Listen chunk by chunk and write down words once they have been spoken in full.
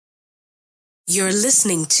You're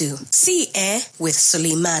listening to Sea Air with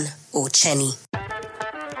Suleiman Ocheni.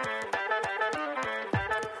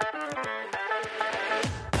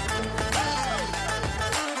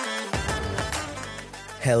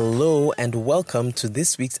 Hello and welcome to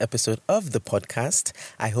this week's episode of the podcast.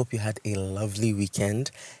 I hope you had a lovely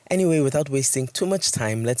weekend. Anyway, without wasting too much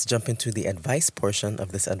time, let's jump into the advice portion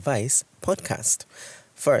of this advice podcast.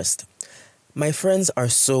 First, my friends are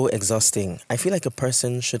so exhausting. I feel like a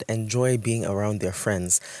person should enjoy being around their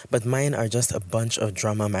friends, but mine are just a bunch of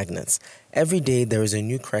drama magnets. Every day there is a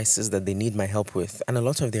new crisis that they need my help with, and a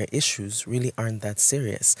lot of their issues really aren't that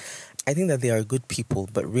serious. I think that they are good people,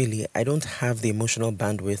 but really, I don't have the emotional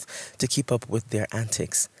bandwidth to keep up with their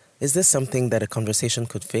antics. Is this something that a conversation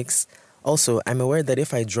could fix? Also, I'm aware that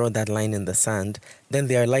if I draw that line in the sand, then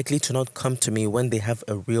they are likely to not come to me when they have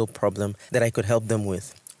a real problem that I could help them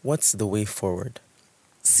with. What's the way forward?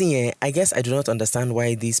 See, I guess I do not understand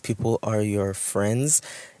why these people are your friends.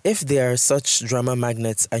 If they are such drama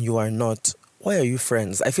magnets and you are not, why are you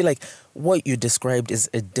friends? I feel like what you described is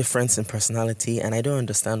a difference in personality, and I don't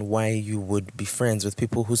understand why you would be friends with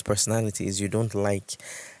people whose personalities you don't like.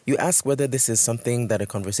 You ask whether this is something that a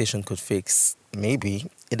conversation could fix. Maybe.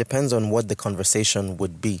 It depends on what the conversation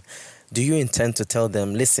would be. Do you intend to tell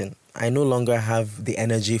them, listen, I no longer have the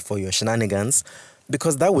energy for your shenanigans?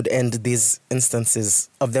 Because that would end these instances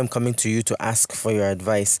of them coming to you to ask for your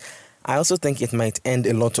advice. I also think it might end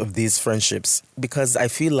a lot of these friendships because I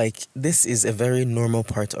feel like this is a very normal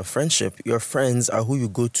part of friendship. Your friends are who you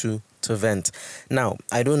go to vent. Now,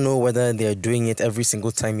 I don't know whether they're doing it every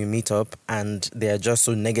single time you meet up and they're just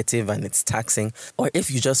so negative and it's taxing, or if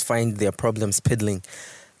you just find their problems piddling.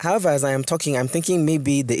 However, as I am talking, I'm thinking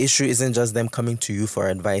maybe the issue isn't just them coming to you for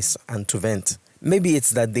advice and to vent. Maybe it's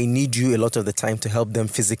that they need you a lot of the time to help them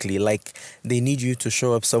physically, like they need you to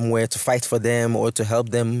show up somewhere to fight for them or to help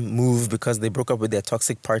them move because they broke up with their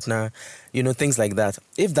toxic partner, things like that.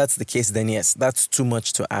 If that's the case, then yes, that's too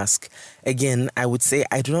much to ask. Again, I would say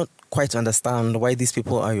I do not quite understand why these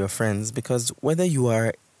people are your friends because whether you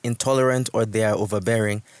are intolerant or they are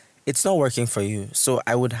overbearing, it's not working for you. So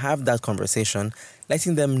I would have that conversation,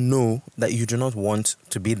 letting them know that you do not want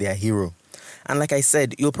to be their hero. And like I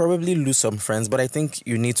said, you'll probably lose some friends, but I think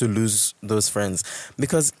you need to lose those friends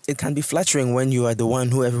because it can be flattering when you are the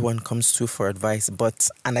one who everyone comes to for advice. But,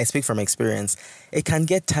 and I speak from experience, it can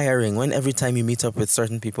get tiring when every time you meet up with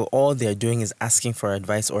certain people, all they're doing is asking for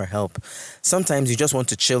advice or help. Sometimes you just want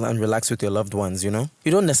to chill and relax with your loved ones, You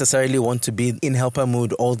don't necessarily want to be in helper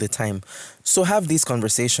mode all the time. So have these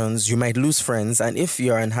conversations. You might lose friends. And if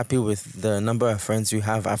you're unhappy with the number of friends you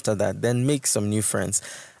have after that, then make some new friends.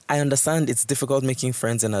 I understand it's difficult making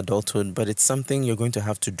friends in adulthood, but it's something you're going to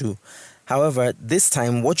have to do. However, this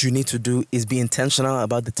time, what you need to do is be intentional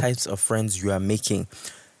about the types of friends you are making.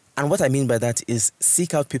 And what I mean by that is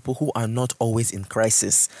seek out people who are not always in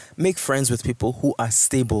crisis. Make friends with people who are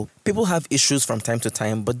stable. People have issues from time to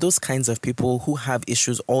time, but those kinds of people who have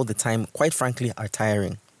issues all the time, quite frankly, are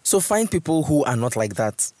tiring. So find people who are not like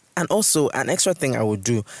that. And also, an extra thing I would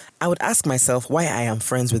do, I would ask myself why I am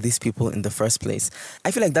friends with these people in the first place.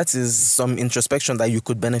 I feel like that is some introspection that you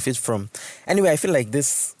could benefit from. Anyway, I feel like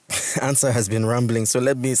this answer has been rambling, so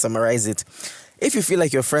let me summarize it. If you feel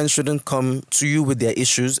like your friends shouldn't come to you with their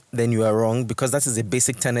issues, then you are wrong because that is a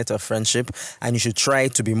basic tenet of friendship and you should try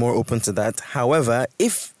to be more open to that. However,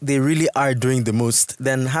 if they really are doing the most,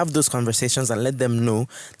 then have those conversations and let them know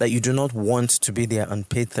that you do not want to be their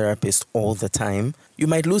unpaid therapist all the time. You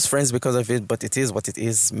might lose friends because of it, but it is what it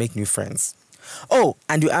is. Make new friends. Oh,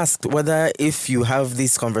 and you asked whether if you have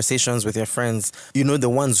these conversations with your friends, the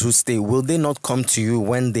ones who stay, will they not come to you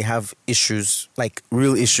when they have issues, like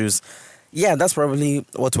real issues? Yeah, that's probably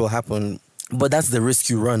what will happen. But that's the risk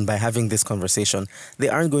you run by having this conversation. They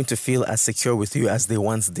aren't going to feel as secure with you as they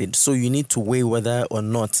once did. So you need to weigh whether or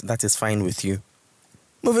not that is fine with you.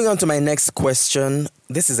 Moving on to my next question.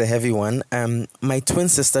 This is a heavy one. My twin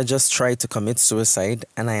sister just tried to commit suicide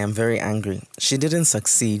and I am very angry. She didn't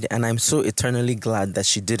succeed and I'm so eternally glad that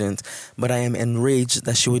she didn't. But I am enraged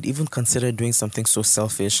that she would even consider doing something so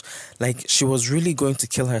selfish. Like she was really going to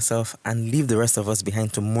kill herself and leave the rest of us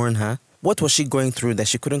behind to mourn her. What was she going through that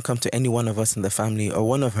she couldn't come to any one of us in the family or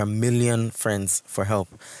one of her million friends for help?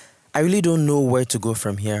 I really don't know where to go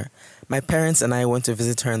from here. My parents and I went to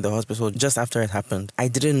visit her in the hospital just after it happened. I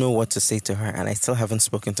didn't know what to say to her and I still haven't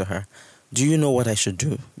spoken to her. Do you know what I should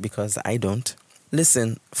do? Because I don't.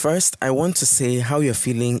 Listen, first, I want to say how you're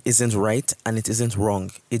feeling isn't right and it isn't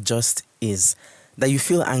wrong. It just is. That you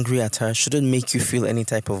feel angry at her shouldn't make you feel any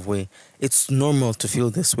type of way. It's normal to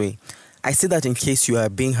feel this way. I say that in case you are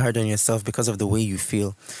being hard on yourself because of the way you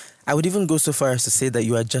feel. I would even go so far as to say that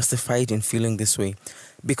you are justified in feeling this way,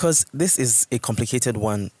 because this is a complicated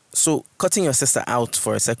one. So, cutting your sister out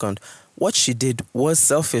for a second, what she did was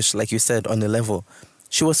selfish, like you said, on a level.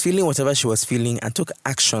 She was feeling whatever she was feeling and took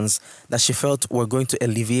actions that she felt were going to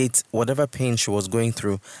alleviate whatever pain she was going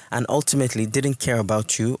through, and ultimately didn't care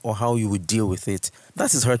about you or how you would deal with it.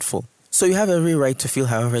 That is hurtful. So you have every right to feel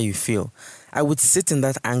however you feel. I would sit in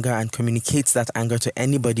that anger and communicate that anger to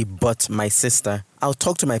anybody but my sister. I'll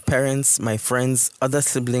talk to my parents, my friends, other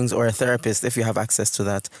siblings, or a therapist if you have access to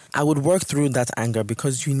that. I would work through that anger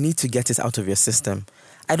because you need to get it out of your system.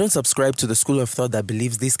 I don't subscribe to the school of thought that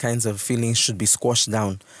believes these kinds of feelings should be squashed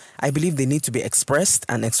down. I believe they need to be expressed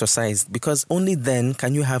and exercised, because only then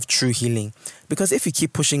can you have true healing. Because if you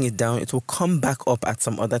keep pushing it down, it will come back up at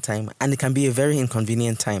some other time, and it can be a very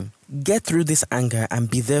inconvenient time. Get through this anger and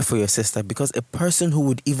be there for your sister, because a person who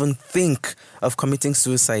would even think of committing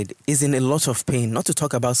suicide is in a lot of pain, not to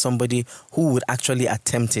talk about somebody who would actually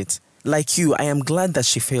attempt it. Like you, I am glad that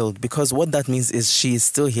she failed, because what that means is she is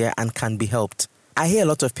still here and can be helped. I hear a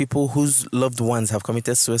lot of people whose loved ones have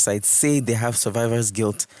committed suicide say they have survivor's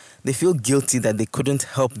guilt. They feel guilty that they couldn't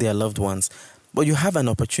help their loved ones. But you have an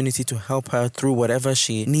opportunity to help her through whatever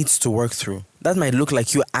she needs to work through. That might look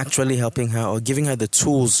like you actually helping her or giving her the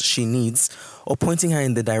tools she needs or pointing her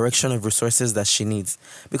in the direction of resources that she needs.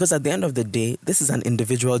 Because at the end of the day, this is an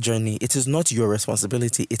individual journey. It is not your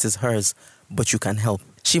responsibility, it is hers, but you can help.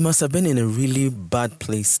 She must have been in a really bad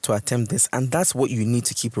place to attempt this, and that's what you need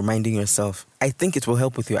to keep reminding yourself. I think it will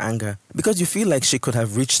help with your anger, because you feel like she could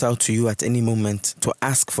have reached out to you at any moment to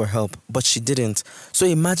ask for help, but she didn't. So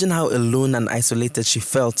imagine how alone and isolated she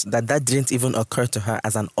felt that didn't even occur to her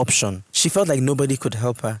as an option. She felt like nobody could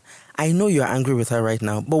help her. I know you're angry with her right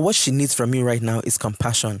now, but what she needs from you right now is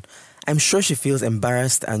compassion. I'm sure she feels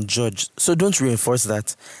embarrassed and judged, so don't reinforce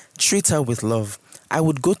that. Treat her with love. I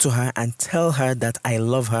would go to her and tell her that I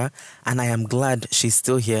love her and I am glad she's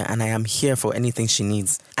still here and I am here for anything she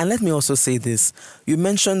needs. And let me also say this. You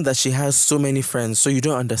mentioned that she has so many friends, so you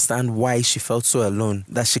don't understand why she felt so alone,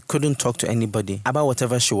 that she couldn't talk to anybody about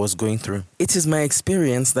whatever she was going through. It is my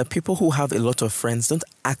experience that people who have a lot of friends don't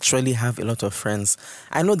actually have a lot of friends.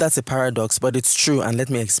 I know that's a paradox, but it's true, and let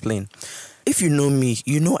me explain. If you know me,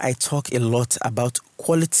 you know I talk a lot about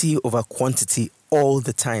quality over quantity all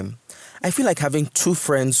the time. I feel like having 2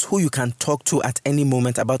 friends who you can talk to at any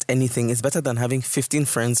moment about anything is better than having 15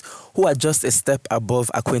 friends who are just a step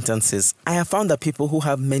above acquaintances. I have found that people who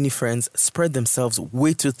have many friends spread themselves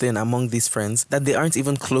way too thin among these friends, that they aren't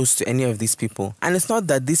even close to any of these people. And it's not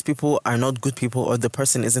that these people are not good people or the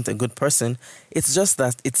person isn't a good person. It's just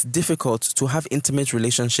that it's difficult to have intimate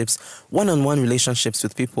relationships, one-on-one relationships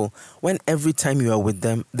with people, when every time you are with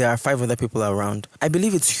them, there are 5 other people around. I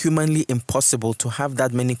believe it's humanly impossible to have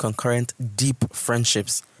that many concurrent deep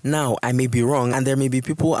friendships. Now, I may be wrong, and there may be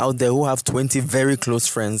people out there who have 20 very close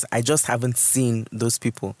friends. I just haven't seen those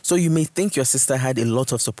people. So you may think your sister had a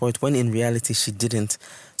lot of support when in reality she didn't.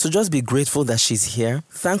 So just be grateful that she's here.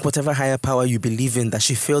 Thank whatever higher power you believe in that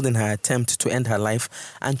she failed in her attempt to end her life,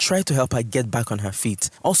 and try to help her get back on her feet.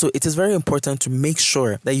 Also, it is very important to make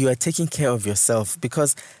sure that you are taking care of yourself,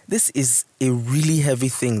 because this is a really heavy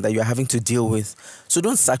thing that you're having to deal with. So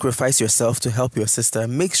don't sacrifice yourself to help your sister.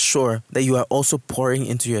 Make sure that you are also pouring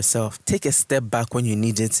into yourself. Take a step back when you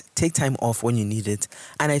need it. Take time off when you need it.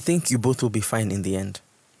 And I think you both will be fine in the end.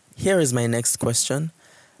 Here is my next question.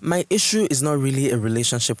 My issue is not really a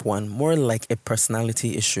relationship one, more like a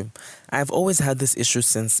personality issue. I've always had this issue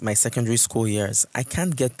since my secondary school years. I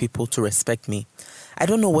can't get people to respect me. I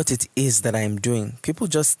don't know what it is that I am doing. People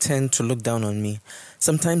just tend to look down on me.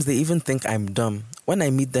 Sometimes they even think I'm dumb. When I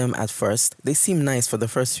meet them at first, they seem nice for the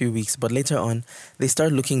first few weeks, but later on, they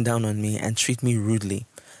start looking down on me and treat me rudely.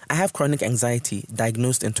 I have chronic anxiety,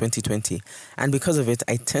 diagnosed in 2020, and because of it,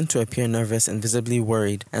 I tend to appear nervous and visibly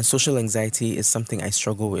worried, and social anxiety is something I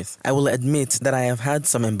struggle with. I will admit that I have had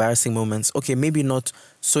some embarrassing moments, okay, maybe not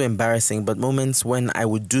so embarrassing, but moments when I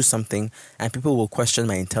would do something and people will question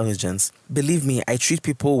my intelligence. Believe me, I treat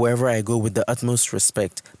people wherever I go with the utmost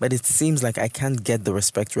respect, but it seems like I can't get the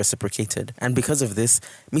respect reciprocated. And because of this,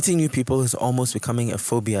 meeting new people is almost becoming a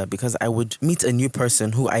phobia, because I would meet a new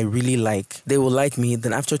person who I really like. They will like me,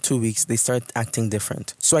 then after 2 weeks, they start acting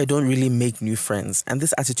different. So I don't really make new friends. And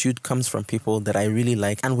this attitude comes from people that I really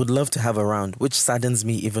like and would love to have around, which saddens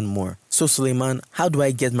me even more. So Suleiman, how do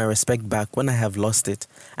I get my respect back when I have lost it?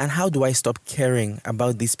 And how do I stop caring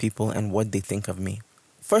about these people and what they think of me?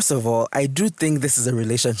 First of all, I do think this is a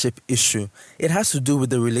relationship issue. It has to do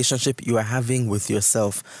with the relationship you are having with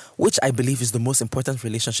yourself, which I believe is the most important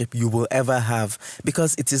relationship you will ever have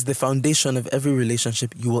because it is the foundation of every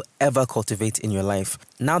relationship you will ever cultivate in your life.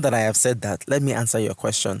 Now that I have said that, let me answer your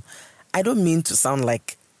question. I don't mean to sound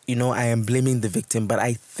like, I am blaming the victim, but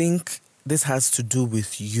I think this has to do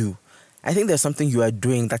with you. I think there's something you are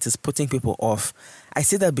doing that is putting people off. I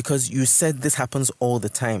say that because you said this happens all the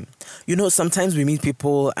time. Sometimes we meet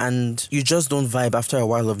people and you just don't vibe after a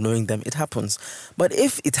while of knowing them. It happens. But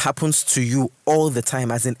if it happens to you all the time,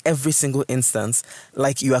 as in every single instance,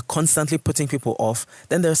 like you are constantly putting people off,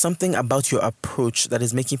 then there's something about your approach that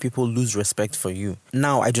is making people lose respect for you.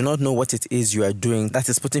 Now, I do not know what it is you are doing that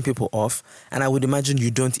is putting people off, and I would imagine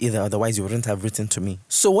you don't either, otherwise you wouldn't have written to me.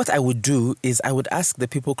 So what I would do is I would ask the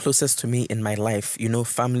people closest to me in my life,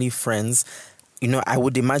 family, friends. I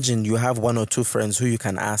would imagine you have one or two friends who you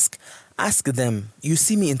can ask. Ask them, you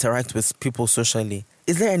see me interact with people socially.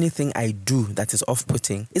 Is there anything I do that is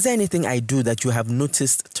off-putting? Is there anything I do that you have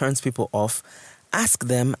noticed turns people off? Ask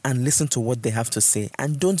them and listen to what they have to say.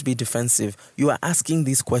 And don't be defensive. You are asking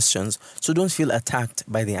these questions, so don't feel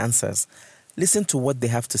attacked by the answers. Listen to what they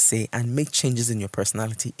have to say and make changes in your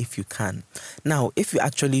personality if you can. Now, if you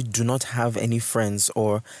actually do not have any friends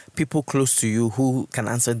or people close to you who can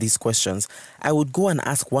answer these questions, I would go and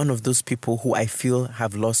ask one of those people who I feel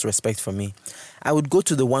have lost respect for me. I would go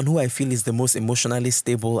to the one who I feel is the most emotionally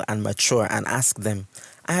stable and mature and ask them,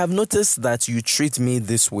 I have noticed that you treat me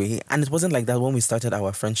this way and it wasn't like that when we started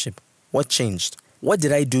our friendship. What changed? What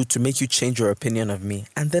did I do to make you change your opinion of me?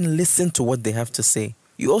 And then listen to what they have to say.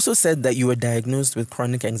 You also said that you were diagnosed with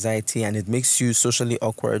chronic anxiety and it makes you socially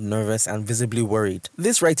awkward, nervous, and visibly worried.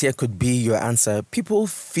 This right here could be your answer. People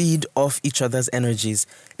feed off each other's energies.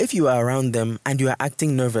 If you are around them and you are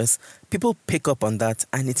acting nervous, people pick up on that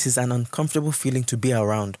and it is an uncomfortable feeling to be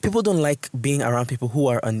around. People don't like being around people who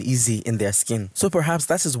are uneasy in their skin. So perhaps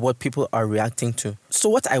that is what people are reacting to. So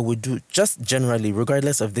what I would do, just generally,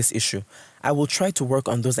 regardless of this issue, I will try to work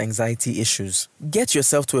on those anxiety issues. Get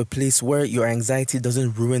yourself to a place where your anxiety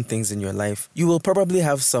doesn't ruin things in your life. You will probably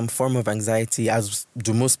have some form of anxiety, as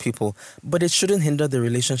do most people, but it shouldn't hinder the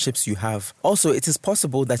relationships you have. Also, it is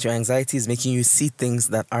possible that your anxiety is making you see things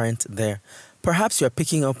that aren't there. Perhaps you're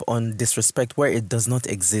picking up on disrespect where it does not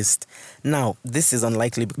exist. Now, this is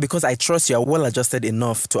unlikely because I trust you're well adjusted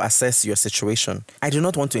enough to assess your situation. I do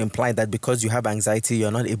not want to imply that because you have anxiety,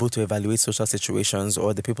 you're not able to evaluate social situations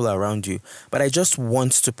or the people around you. But I just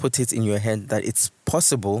want to put it in your head that it's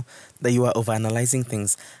possible that you are overanalyzing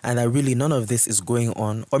things and that really none of this is going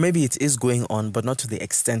on, or maybe it is going on, but not to the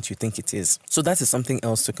extent you think it is. So that is something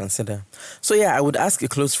else to consider. So yeah, I would ask a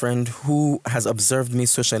close friend who has observed me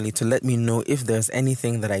socially to let me know if there's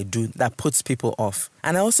anything that I do that puts people off.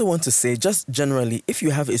 And I also want to say, just generally, if you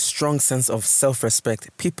have a strong sense of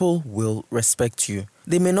self-respect, people will respect you.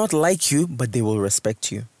 They may not like you, but they will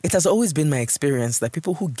respect you. It has always been my experience that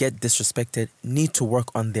people who get disrespected need to work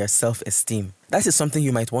on their self-esteem. That is something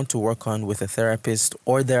you might want to work on with a therapist,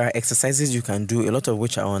 or there are exercises you can do, a lot of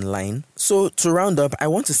which are online. So to round up, I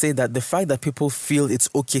want to say that the fact that people feel it's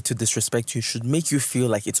okay to disrespect you should make you feel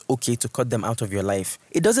like it's okay to cut them out of your life.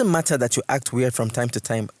 It doesn't matter that you act weird from time to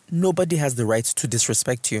time. Nobody has the right to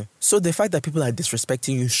disrespect you. So the fact that people are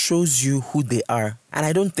disrespecting you shows you who they are. And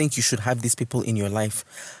I don't think you should have these people in your life.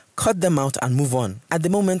 Cut them out and move on. At the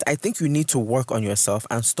moment, I think you need to work on yourself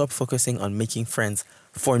and stop focusing on making friends.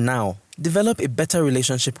 For now, develop a better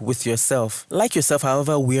relationship with yourself. Like yourself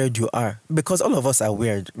however weird you are. Because all of us are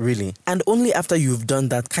weird, really. And only after you've done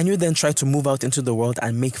that can you then try to move out into the world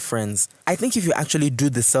and make friends. I think if you actually do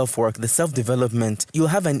the self-work, the self-development, you'll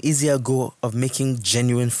have an easier go of making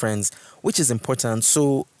genuine friends, which is important.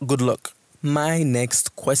 So, good luck. My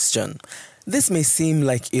next question. This may seem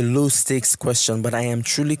like a low-stakes question, but I am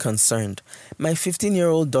truly concerned. My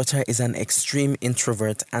 15-year-old daughter is an extreme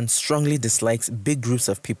introvert and strongly dislikes big groups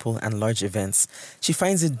of people and large events. She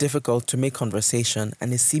finds it difficult to make conversation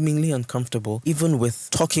and is seemingly uncomfortable even with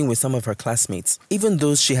talking with some of her classmates, even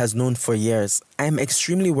those she has known for years. I am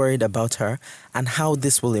extremely worried about her and how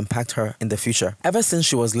this will impact her in the future. Ever since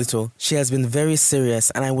she was little, she has been very serious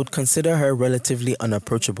and I would consider her relatively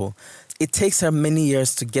unapproachable. It takes her many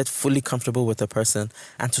years to get fully comfortable with a person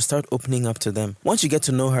and to start opening up to them. Once you get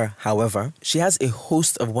to know her, however, she has a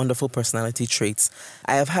host of wonderful personality traits.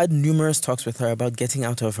 I have had numerous talks with her about getting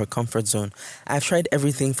out of her comfort zone. I've tried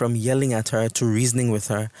everything from yelling at her to reasoning with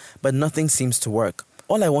her, but nothing seems to work.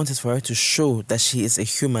 All I want is for her to show that she is a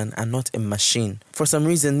human and not a machine. For some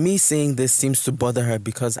reason, me saying this seems to bother her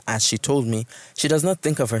because, as she told me, she does not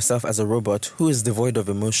think of herself as a robot who is devoid of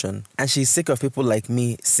emotion, and she is sick of people like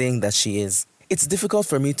me saying that she is. It's difficult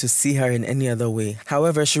for me to see her in any other way.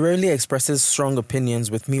 However, she rarely expresses strong opinions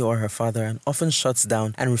with me or her father and often shuts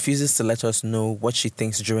down and refuses to let us know what she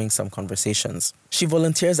thinks during some conversations. She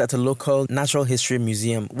volunteers at a local natural history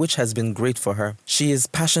museum, which has been great for her. She is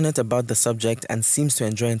passionate about the subject and seems to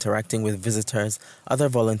enjoy interacting with visitors, other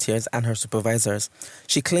volunteers, and her supervisors.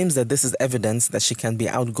 She claims that this is evidence that she can be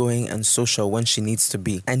outgoing and social when she needs to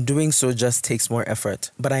be, and doing so just takes more effort.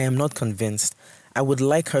 But I am not convinced. I would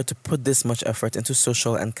like her to put this much effort into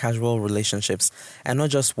social and casual relationships, and not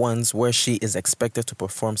just ones where she is expected to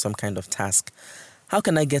perform some kind of task. How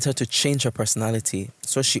can I get her to change her personality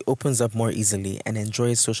so she opens up more easily and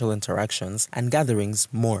enjoys social interactions and gatherings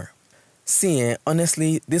more? See,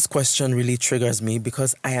 honestly, this question really triggers me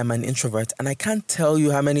because I am an introvert and I can't tell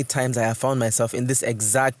you how many times I have found myself in this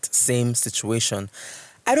exact same situation.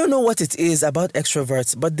 I don't know what it is about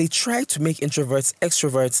extroverts, but they try to make introverts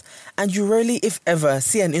extroverts, and you rarely, if ever,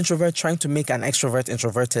 see an introvert trying to make an extrovert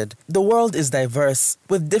introverted. The world is diverse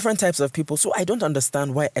with different types of people, so I don't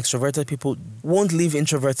understand why extroverted people won't leave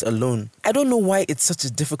introverts alone. I don't know why it's such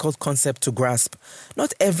a difficult concept to grasp.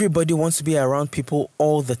 Not everybody wants to be around people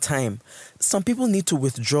all the time. Some people need to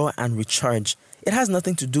withdraw and recharge. It has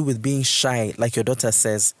nothing to do with being shy, like your daughter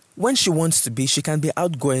says. When she wants to be, she can be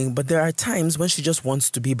outgoing, but there are times when she just wants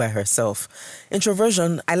to be by herself.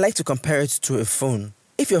 Introversion, I like to compare it to a phone.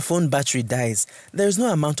 If your phone battery dies, there is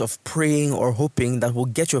no amount of praying or hoping that will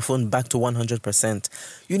get your phone back to 100%.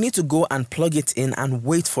 You need to go and plug it in and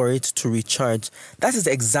wait for it to recharge. That is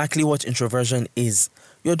exactly what introversion is.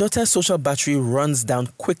 Your daughter's social battery runs down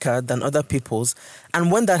quicker than other people's,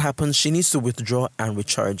 and when that happens, she needs to withdraw and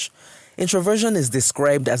recharge. Introversion is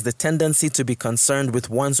described as the tendency to be concerned with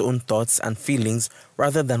one's own thoughts and feelings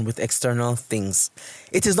rather than with external things.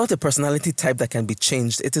 It is not a personality type that can be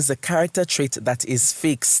changed. It is a character trait that is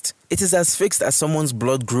fixed. It is as fixed as someone's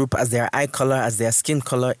blood group, as their eye color, as their skin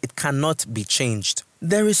color. It cannot be changed.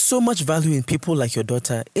 There is so much value in people like your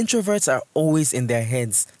daughter. Introverts are always in their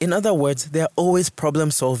heads. In other words, they are always problem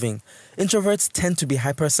solving. Introverts tend to be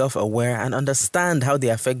hyper self-aware and understand how they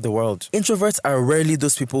affect the world. Introverts are rarely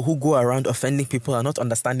those people who go around offending people and not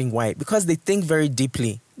understanding why, because they think very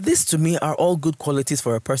deeply. This to me are all good qualities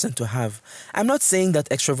for a person to have. I'm not saying that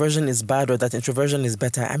extroversion is bad or that introversion is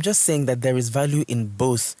better. I'm just saying that there is value in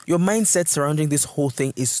both. Your mindset surrounding this whole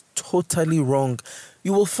thing is totally wrong.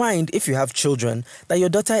 You will find, if you have children, that your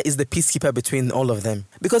daughter is the peacekeeper between all of them.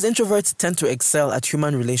 Because introverts tend to excel at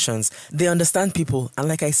human relations. They understand people, and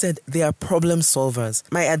like I said, they are problem solvers.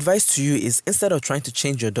 My advice to you is, instead of trying to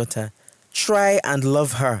change your daughter, try and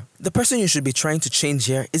love her. The person you should be trying to change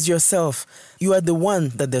here is yourself. You are the one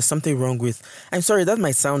that there's something wrong with. I'm sorry, that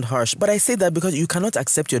might sound harsh, but I say that because you cannot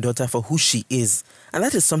accept your daughter for who she is. And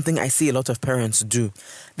that is something I see a lot of parents do.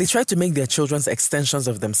 They try to make their children's extensions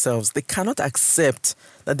of themselves. They cannot accept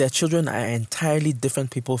that their children are entirely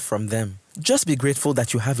different people from them. Just be grateful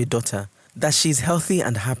that you have a daughter, that she's healthy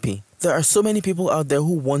and happy. There are so many people out there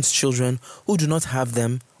who want children, who do not have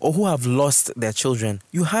them, or who have lost their children.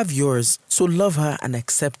 You have yours, so love her and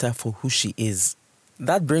accept her for who she is.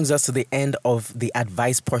 That brings us to the end of the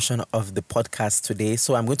advice portion of the podcast today.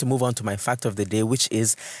 So I'm going to move on to my fact of the day, which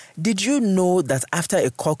is, did you know that after a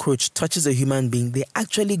cockroach touches a human being, they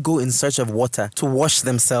actually go in search of water to wash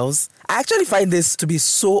themselves? I actually find this to be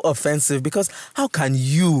so offensive because how can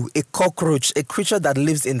you, a cockroach, a creature that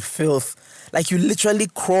lives in filth, like you literally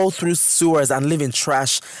crawl through sewers and live in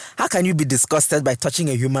trash, how can you be disgusted by touching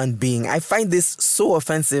a human being? I find this so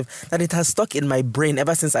offensive that it has stuck in my brain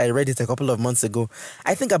ever since I read it a couple of months ago.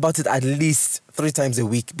 I think about it at least 3 times a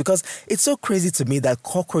week because it's so crazy to me that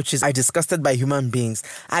cockroaches are disgusted by human beings.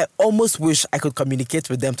 I almost wish I could communicate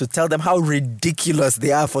with them to tell them how ridiculous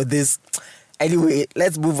they are for this. Anyway,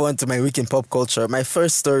 let's move on to my week in pop culture. My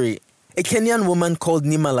first story. A Kenyan woman called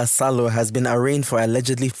Nima Lasalo has been arraigned for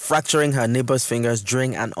allegedly fracturing her neighbor's fingers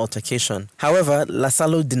during an altercation. However,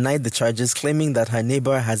 Lasalo denied the charges, claiming that her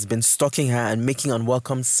neighbor has been stalking her and making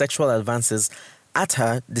unwelcome sexual advances at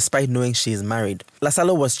her despite knowing she is married.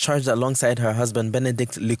 Lasalo was charged alongside her husband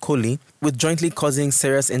Benedict Likoli with jointly causing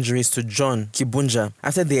serious injuries to John Kibunja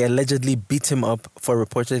after they allegedly beat him up for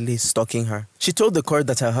reportedly stalking her. She told the court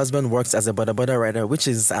that her husband works as a boda boda rider, which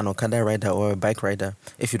is an Okada rider or a bike rider,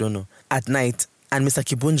 if you don't know, at night, and Mr.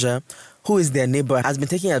 Kibunja, who is their neighbor, has been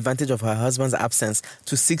taking advantage of her husband's absence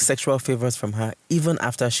to seek sexual favors from her even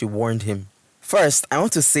after she warned him. First, I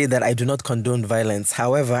want to say that I do not condone violence.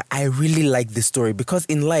 However, I really like this story because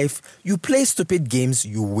in life, you play stupid games,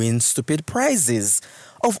 you win stupid prizes.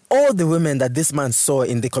 Of all the women that this man saw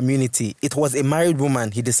in the community, it was a married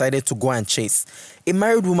woman he decided to go and chase. A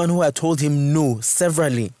married woman who had told him no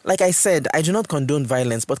severally. Like I said, I do not condone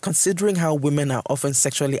violence, but considering how women are often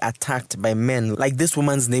sexually attacked by men, like this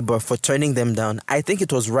woman's neighbor, for turning them down, I think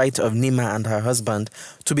it was right of Nima and her husband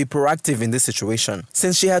to be proactive in this situation.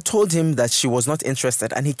 Since she had told him that she was not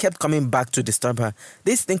interested and he kept coming back to disturb her,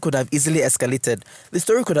 this thing could have easily escalated. The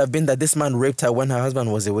story could have been that this man raped her when her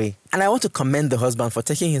husband was away. And I want to commend the husband for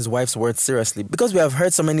taking his wife's words seriously, because we have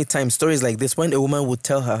heard so many times stories like this when a woman would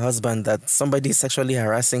tell her husband that somebody is sexually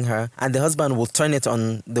harassing her, and the husband will turn it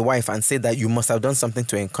on the wife and say that you must have done something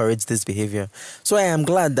to encourage this behavior. So I am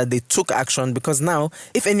glad that they took action, because now,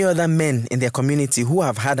 if any other men in their community who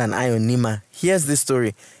have had an eye on Nima hears this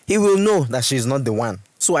story, he will know that she is not the one.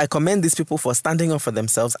 So I commend these people for standing up for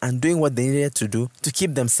themselves and doing what they needed to do to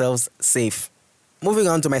keep themselves safe. Moving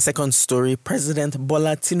on to my second story, President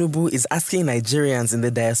Bola Tinubu is asking Nigerians in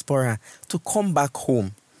the diaspora to come back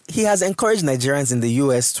home. He has encouraged Nigerians in the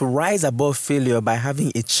US to rise above failure by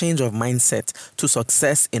having a change of mindset to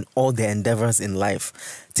success in all their endeavors in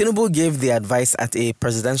life. Tinubu gave the advice at a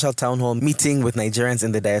presidential town hall meeting with Nigerians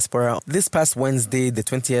in the diaspora this past Wednesday, the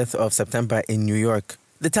 20th of September in New York.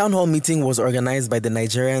 The town hall meeting was organized by the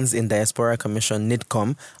Nigerians in Diaspora Commission,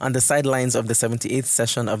 NIDCOM, on the sidelines of the 78th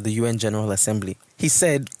session of the UN General Assembly. He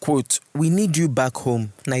said, quote, "We need you back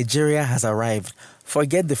home. Nigeria has arrived.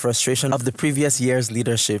 Forget the frustration of the previous year's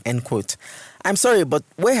leadership," end quote. I'm sorry, but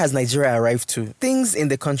where has Nigeria arrived to? Things in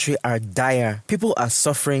the country are dire. People are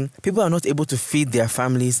suffering. People are not able to feed their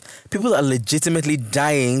families. People are legitimately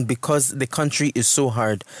dying because the country is so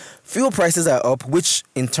hard. Fuel prices are up, which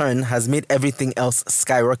in turn has made everything else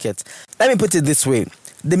skyrocket. Let me put it this way.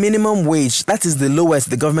 The minimum wage, that is the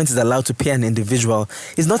lowest the government is allowed to pay an individual,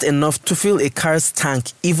 is not enough to fill a car's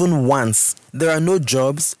tank even once. There are no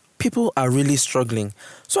jobs. People are really struggling.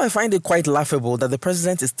 So I find it quite laughable that the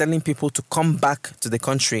president is telling people to come back to the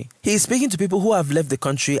country. He is speaking to people who have left the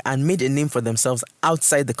country and made a name for themselves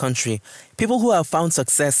outside the country. People who have found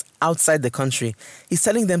success outside the country. He's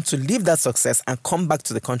telling them to leave that success and come back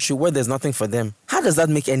to the country where there's nothing for them. How does that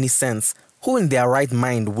make any sense? Who in their right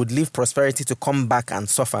mind would leave prosperity to come back and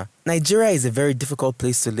suffer? Nigeria is a very difficult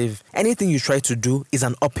place to live. Anything you try to do is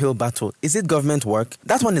an uphill battle. Is it government work?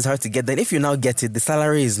 That one is hard to get. Then if you now get it, the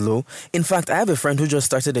salary is low. In fact, I have a friend who just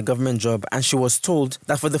started a government job and she was told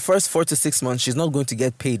that for the first 4 to 6 months, she's not going to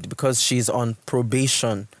get paid because she's on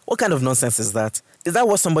probation. What kind of nonsense is that? Is that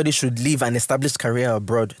what somebody should leave an established career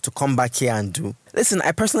abroad to come back here and do? Listen,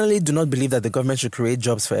 I personally do not believe that the government should create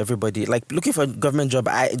jobs for everybody. Like, looking for a government job,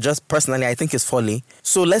 I think is folly.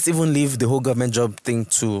 So let's even leave the whole government job thing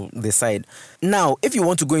to the side. Now, if you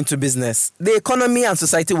want to go into business, the economy and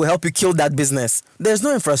society will help you kill that business. There's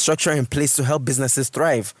no infrastructure in place to help businesses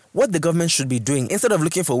thrive. What the government should be doing, instead of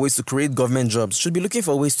looking for ways to create government jobs, should be looking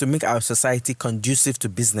for ways to make our society conducive to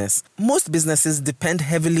business. Most businesses depend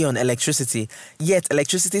heavily on electricity, yet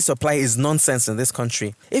electricity supply is nonsense in this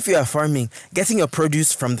country. If you are farming, getting your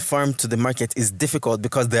produce from the farm to the market is difficult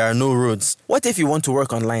because there are no roads. What if you want to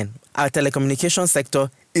work online? Our telecommunication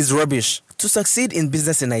sector is rubbish. To succeed in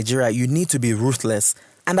business in Nigeria, you need to be ruthless.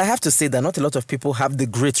 And I have to say that not a lot of people have the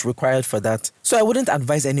grit required for that. So I wouldn't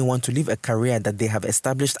advise anyone to leave a career that they have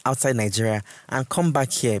established outside Nigeria and come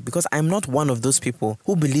back here, because I'm not one of those people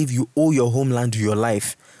who believe you owe your homeland your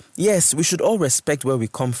life. Yes, we should all respect where we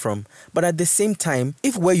come from, but at the same time,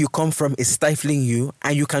 if where you come from is stifling you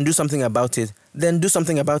and you can do something about it, then do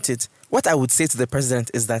something about it. What I would say to the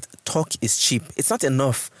president is that talk is cheap. It's not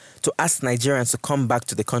enough to ask Nigerians to come back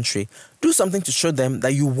to the country. Do something to show them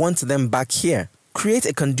that you want them back here. Create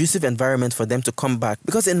a conducive environment for them to come back,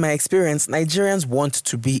 because in my experience, Nigerians want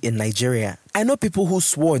to be in Nigeria. I know people who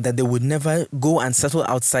swore that they would never go and settle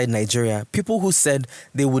outside Nigeria. People who said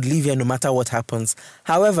they would live here no matter what happens.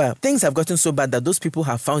 However, things have gotten so bad that those people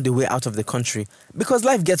have found a way out of the country. Because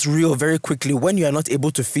life gets real very quickly when you are not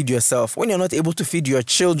able to feed yourself, when you're not able to feed your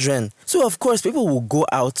children. So of course, people will go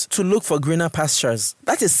out to look for greener pastures.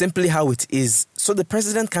 That is simply how it is. So the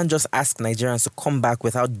president can't just ask Nigerians to come back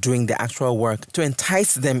without doing the actual work to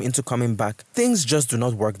entice them into coming back. Things just do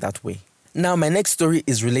not work that way. Now, my next story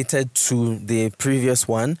is related to the previous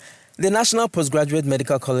one. The National Postgraduate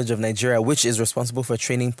Medical College of Nigeria, which is responsible for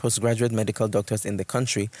training postgraduate medical doctors in the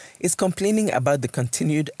country, is complaining about the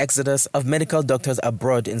continued exodus of medical doctors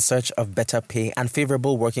abroad in search of better pay and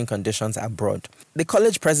favorable working conditions abroad. The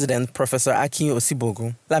college president, Professor Akin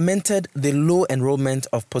Osibogun, lamented the low enrollment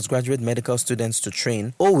of postgraduate medical students to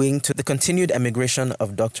train owing to the continued emigration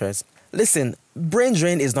of doctors. Listen, brain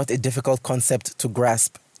drain is not a difficult concept to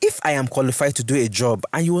grasp. If I am qualified to do a job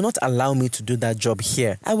and you will not allow me to do that job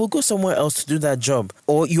here, I will go somewhere else to do that job.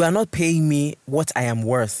 Or you are not paying me what I am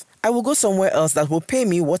worth. I will go somewhere else that will pay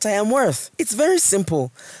me what I am worth. It's very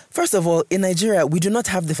simple. First of all, in Nigeria, we do not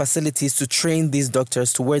have the facilities to train these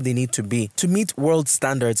doctors to where they need to be, to meet world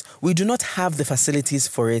standards. We do not have the facilities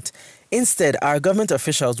for it. Instead, our government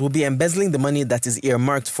officials will be embezzling the money that is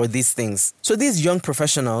earmarked for these things. So these young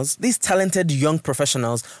professionals, these talented young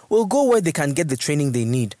professionals, will go where they can get the training they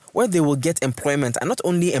need, where they will get employment, and not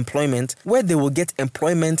only employment, where they will get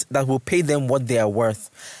employment that will pay them what they are worth.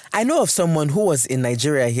 I know of someone who was in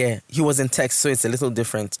Nigeria here. He was in tech, so it's a little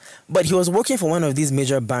different. But he was working for one of these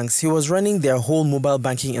major banks. He was running their whole mobile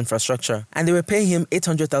banking infrastructure, and they were paying him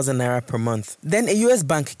 800,000 naira per month. Then a US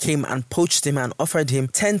bank came and poached him and offered him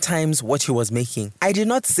 10 times what he was making. I did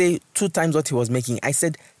not say 2 times what he was making. I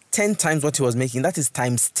said 10 times what he was making. That is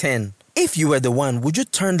times 10. If you were the one, would you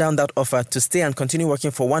turn down that offer to stay and continue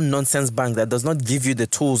working for one nonsense bank that does not give you the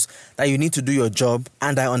tools that you need to do your job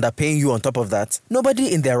and are underpaying you on top of that?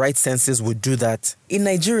 Nobody in their right senses would do that. In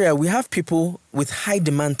Nigeria, we have people with high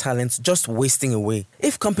demand talents just wasting away.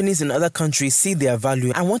 If companies in other countries see their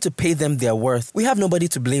value and want to pay them their worth, we have nobody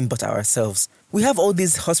to blame but ourselves. We have all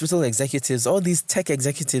these hospital executives, all these tech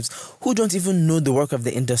executives who don't even know the work of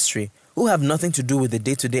the industry, who have nothing to do with the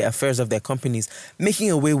day-to-day affairs of their companies, making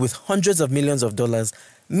away with hundreds of millions of dollars.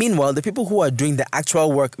 Meanwhile, the people who are doing the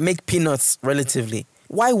actual work make peanuts relatively.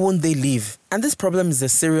 Why won't they leave? And this problem is a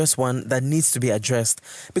serious one that needs to be addressed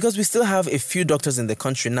because we still have a few doctors in the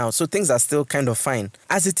country now, so things are still kind of fine.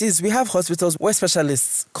 As it is, we have hospitals where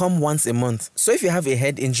specialists come once a month. So if you have a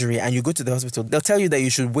head injury and you go to the hospital, they'll tell you that you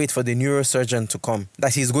should wait for the neurosurgeon to come,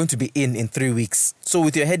 that he's going to be in 3 weeks. So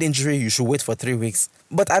with your head injury, you should wait for 3 weeks.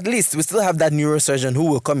 But at least we still have that neurosurgeon who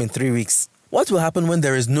will come in 3 weeks. What will happen when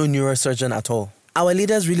there is no neurosurgeon at all? Our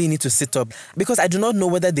leaders really need to sit up because I do not know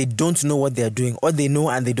whether they don't know what they are doing or they know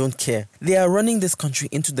and they don't care. They are running this country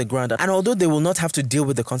into the ground, and although they will not have to deal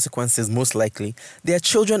with the consequences most likely, their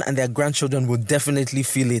children and their grandchildren will definitely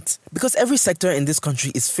feel it. Because every sector in this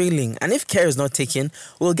country is failing, and if care is not taken,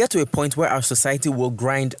 we'll get to a point where our society will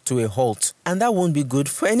grind to a halt, and that won't be good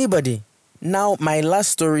for anybody. Now, my last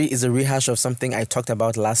story is a rehash of something I talked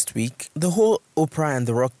about last week, the whole Oprah and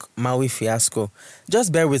The Rock Maui fiasco.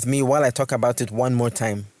 Just bear with me while I talk about it one more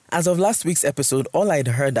time. As of last week's episode, all I'd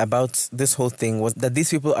heard about this whole thing was that these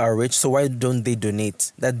people are rich, so why don't they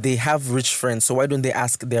donate? That they have rich friends, so why don't they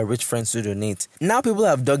ask their rich friends to donate? Now people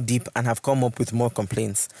have dug deep and have come up with more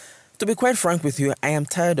complaints. To be quite frank with you, I am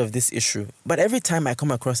tired of this issue, but every time I come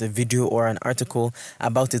across a video or an article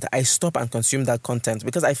about it, I stop and consume that content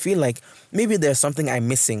because I feel like maybe there's something I'm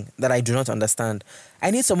missing that I do not understand. I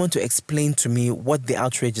need someone to explain to me what the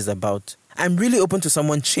outrage is about. I'm really open to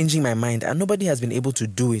someone changing my mind and nobody has been able to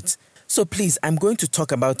do it. So please, I'm going to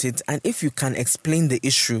talk about it, and if you can explain the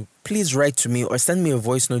issue, please write to me or send me a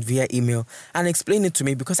voice note via email and explain it to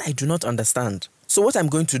me because I do not understand. So what I'm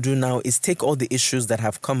going to do now is take all the issues that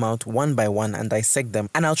have come out one by one and dissect them,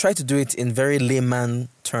 and I'll try to do it in very layman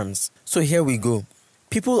terms. So here we go.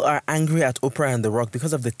 People are angry at Oprah and The Rock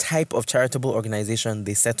because of the type of charitable organization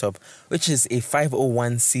they set up, which is a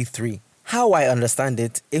 501c3. How I understand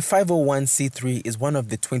it, a 501c3 is one of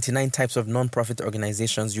the 29 types of non-profit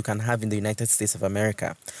organizations you can have in the United States of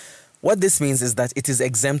America. What this means is that it is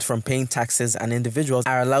exempt from paying taxes, and individuals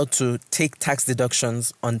are allowed to take tax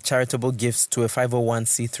deductions on charitable gifts to a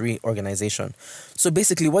 501c3 organization. So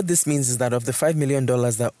basically what this means is that of the $5 million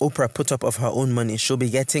that Oprah put up of her own money, she'll be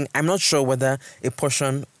getting, I'm not sure whether a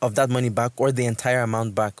portion of that money back or the entire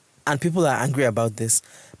amount back. And people are angry about this.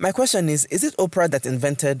 My question is it Oprah that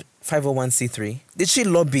invented 501c3? Did she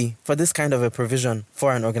lobby for this kind of a provision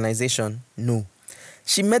for an organization? No.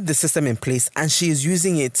 She made the system in place and she is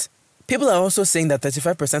using it. People are also saying that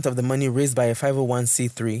 35% of the money raised by a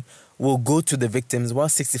 501c3 will go to the victims, while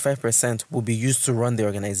 65% will be used to run the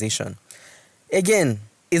organization. Again,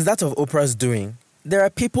 is that of Oprah's doing? There are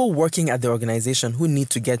people working at the organization who need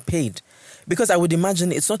to get paid. Because I would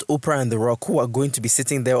imagine it's not Oprah and The Rock who are going to be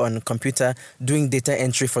sitting there on a computer doing data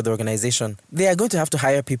entry for the organization. They are going to have to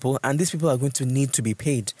hire people, and these people are going to need to be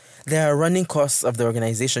paid. There are running costs of the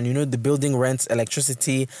organization, the building rent,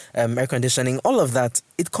 electricity, air conditioning, all of that.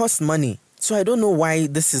 It costs money. So I don't know why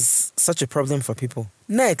this is such a problem for people.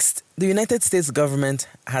 Next, the United States government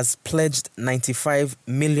has pledged $95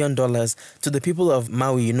 million to the people of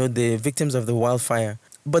Maui, the victims of the wildfire.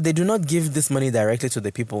 But they do not give this money directly to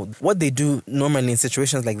the people. What they do normally in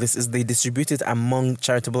situations like this is they distribute it among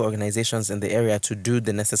charitable organizations in the area to do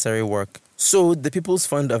the necessary work. So the People's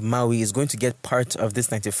Fund of Maui is going to get part of this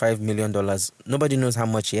 $95 million. Nobody knows how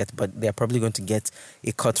much yet, but they're probably going to get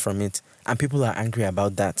a cut from it. And people are angry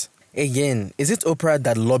about that. Again, is it Oprah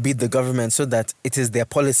that lobbied the government so that it is their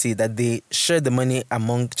policy that they share the money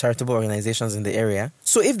among charitable organizations in the area?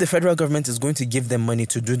 So if the federal government is going to give them money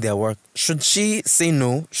to do their work, should she say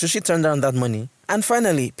no? Should she turn down that money? And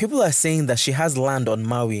finally, people are saying that she has land on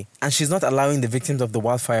Maui and she's not allowing the victims of the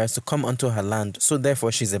wildfires to come onto her land, so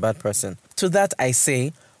therefore she's a bad person. To that I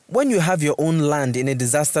say, when you have your own land in a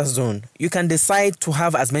disaster zone, you can decide to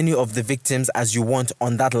have as many of the victims as you want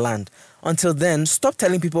on that land. Until then, stop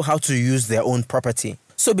telling people how to use their own property.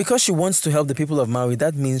 So because she wants to help the people of Maui,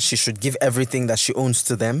 that means she should give everything that she owns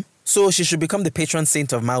to them. So she should become the patron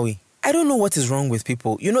saint of Maui. I don't know what is wrong with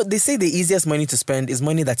people. You know, they say the easiest money to spend is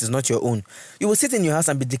money that is not your own. You will sit in your house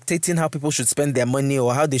and be dictating how people should spend their money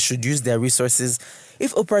or how they should use their resources.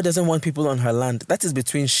 If Oprah doesn't want people on her land, that is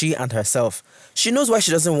between she and herself. She knows why she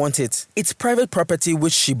doesn't want it. It's private property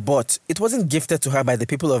which she bought. It wasn't gifted to her by the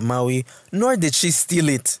people of Maui, nor did she steal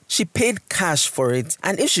it. She paid cash for it.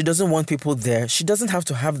 And if she doesn't want people there, she doesn't have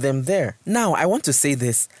to have them there. Now, I want to say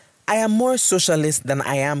this. I am more socialist than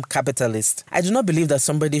I am capitalist. I do not believe that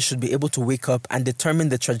somebody should be able to wake up and determine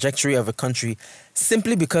the trajectory of a country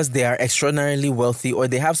simply because they are extraordinarily wealthy or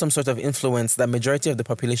they have some sort of influence that majority of the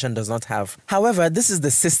population does not have. However, this is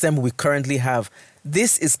the system we currently have.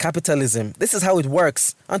 This is capitalism. This is how it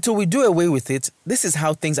works. Until we do away with it, this is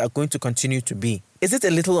how things are going to continue to be. Is it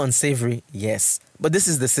a little unsavory? Yes. But this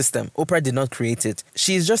is the system. Oprah did not create it.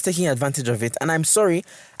 She is just taking advantage of it. And I'm sorry,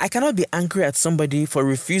 I cannot be angry at somebody for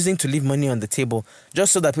refusing to leave money on the table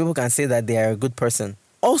just so that people can say that they are a good person.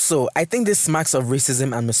 Also, I think this smacks of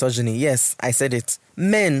racism and misogyny. Yes, I said it.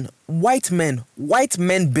 White men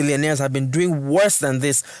billionaires have been doing worse than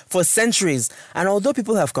this for centuries. And although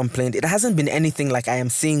people have complained, it hasn't been anything like I am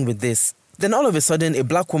seeing with this. Then all of a sudden, a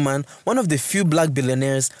black woman, one of the few black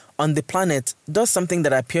billionaires on the planet, does something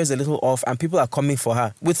that appears a little off and people are coming for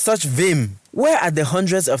her with such vim. Where are the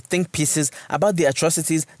hundreds of think pieces about the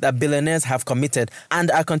atrocities that billionaires have committed and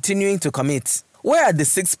are continuing to commit? Where are the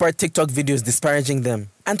 6-part TikTok videos disparaging them?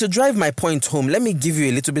 And to drive my point home, let me give you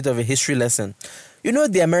a little bit of a history lesson. You know,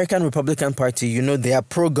 the American Republican Party, you know, they are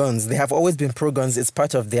pro-guns. They have always been pro-guns. It's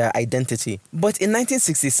part of their identity. But in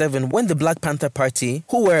 1967, when the Black Panther Party,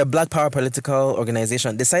 who were a black power political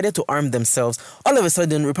organization, decided to arm themselves, all of a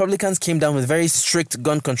sudden, Republicans came down with very strict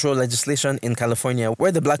gun control legislation in California,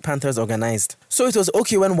 where the Black Panthers organized. So it was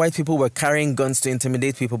okay when white people were carrying guns to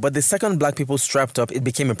intimidate people, but the second black people strapped up, it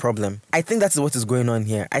became a problem. I think that's what is going on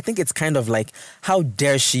here. I think it's kind of like, how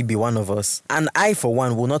dare she be one of us? And I, for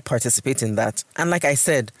one, will not participate in that. And like I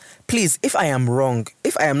said, please, if I am wrong,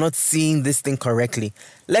 if I am not seeing this thing correctly,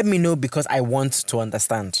 let me know because I want to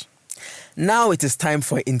understand. Now it is time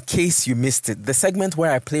for In Case You Missed It, the segment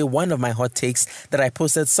where I play one of my hot takes that I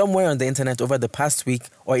posted somewhere on the internet over the past week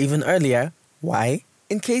or even earlier. Why?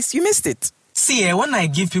 In case you missed it. See, when I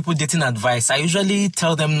give people dating advice, I usually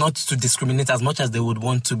tell them not to discriminate as much as they would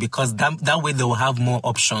want to because that way they will have more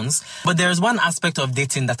options. But there is one aspect of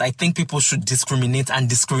dating that I think people should discriminate and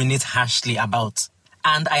discriminate harshly about.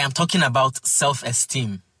 And I am talking about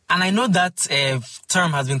self-esteem. And I know that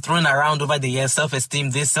term has been thrown around over the years,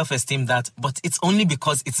 self-esteem this, self-esteem that, but it's only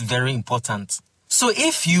because it's very important. So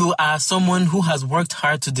if you are someone who has worked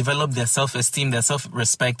hard to develop their self-esteem, their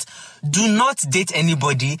self-respect, do not date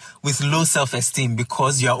anybody with low self-esteem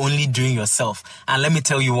because you are only doing yourself. And let me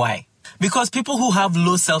tell you why. Because people who have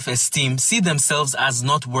low self-esteem see themselves as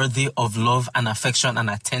not worthy of love and affection and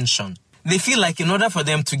attention. They feel like in order for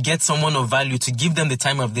them to get someone of value, to give them the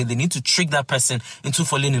time of day, they need to trick that person into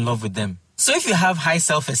falling in love with them. So if you have high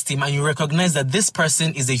self-esteem and you recognize that this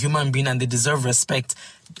person is a human being and they deserve respect,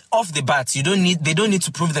 off the bat, they don't need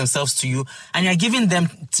to prove themselves to you, and you're giving them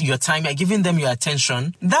your time, you're giving them your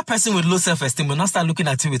attention, that person with low self-esteem will not start looking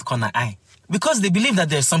at you with corner eye. Because they believe that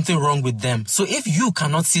there's something wrong with them. So if you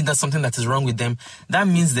cannot see that something that is wrong with them, that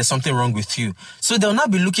means there's something wrong with you. So they'll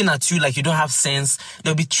not be looking at you like you don't have sense.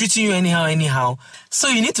 They'll be treating you anyhow. So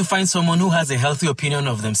you need to find someone who has a healthy opinion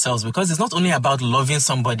of themselves, because it's not only about loving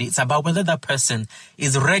somebody, it's about whether that person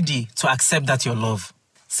is ready to accept that your love.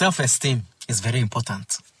 Self-esteem is very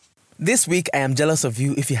important. This week, I am jealous of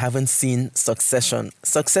you if you haven't seen Succession.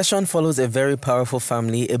 Succession follows a very powerful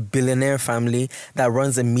family, a billionaire family that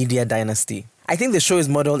runs a media dynasty. I think the show is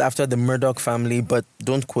modeled after the Murdoch family, but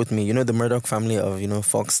don't quote me. You know, the Murdoch family of,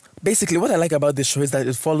 Fox. Basically, what I like about this show is that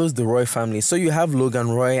it follows the Roy family. So you have Logan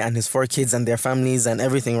Roy and his 4 kids and their families and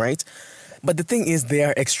everything, right? But the thing is, they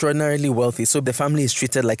are extraordinarily wealthy, so the family is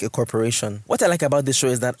treated like a corporation. What I like about this show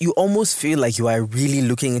is that you almost feel like you are really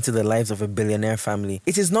looking into the lives of a billionaire family.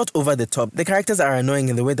 It is not over the top. The characters are annoying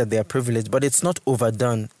in the way that they are privileged, but it's not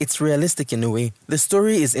overdone. It's realistic in a way. The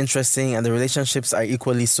story is interesting and the relationships are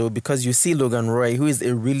equally so, because you see Logan Roy, who is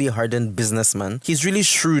a really hardened businessman. He's really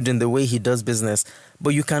shrewd in the way he does business,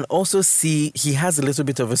 but you can also see he has a little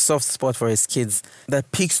bit of a soft spot for his kids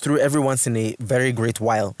that peeks through every once in a very great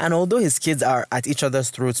while. And although his kids are at each other's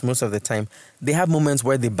throats most of the time, they have moments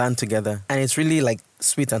where they band together, and it's really like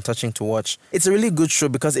sweet and touching to watch. It's a really good show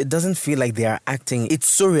because it doesn't feel like they are acting. It's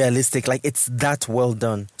so realistic, like it's that well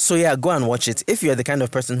done. So yeah, go and watch it. If you're the kind of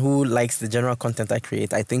person who likes the general content I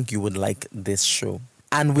create, I think you would like this show.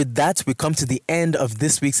 And with that, we come to the end of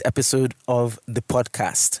this week's episode of the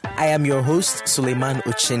podcast. I am your host, Suleiman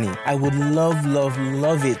Ucheni. I would love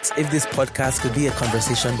it if this podcast could be a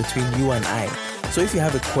conversation between you and I. So if you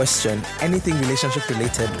have a question, anything relationship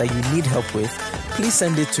related that you need help with, please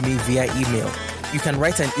send it to me via email. You can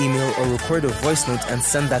write an email or record a voice note and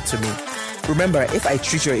send that to me. Remember, if I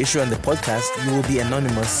treat your issue on the podcast, you will be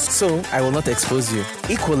anonymous, so I will not expose you.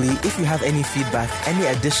 Equally, if you have any feedback, any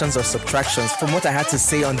additions or subtractions from what I had to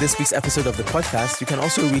say on this week's episode of the podcast, you can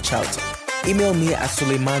also reach out. Email me at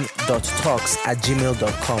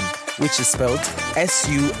suleiman.talks@gmail.com, which is spelled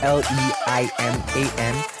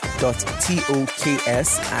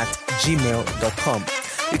suleiman.talks@gmail.com.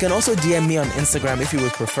 You can also DM me on Instagram if you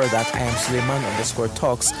would prefer that. I am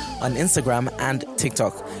Suleiman_talks on Instagram and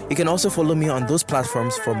TikTok. You can also follow me on those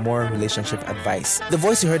platforms for more relationship advice. The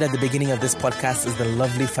voice you heard at the beginning of this podcast is the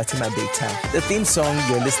lovely Fatima Beita. The theme song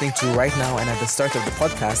you're listening to right now and at the start of the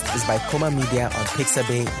podcast is by Coma Media on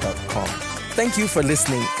pixabay.com. Thank you for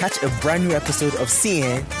listening. Catch a brand new episode of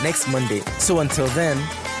CN next Monday. So until then,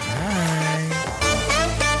 bye.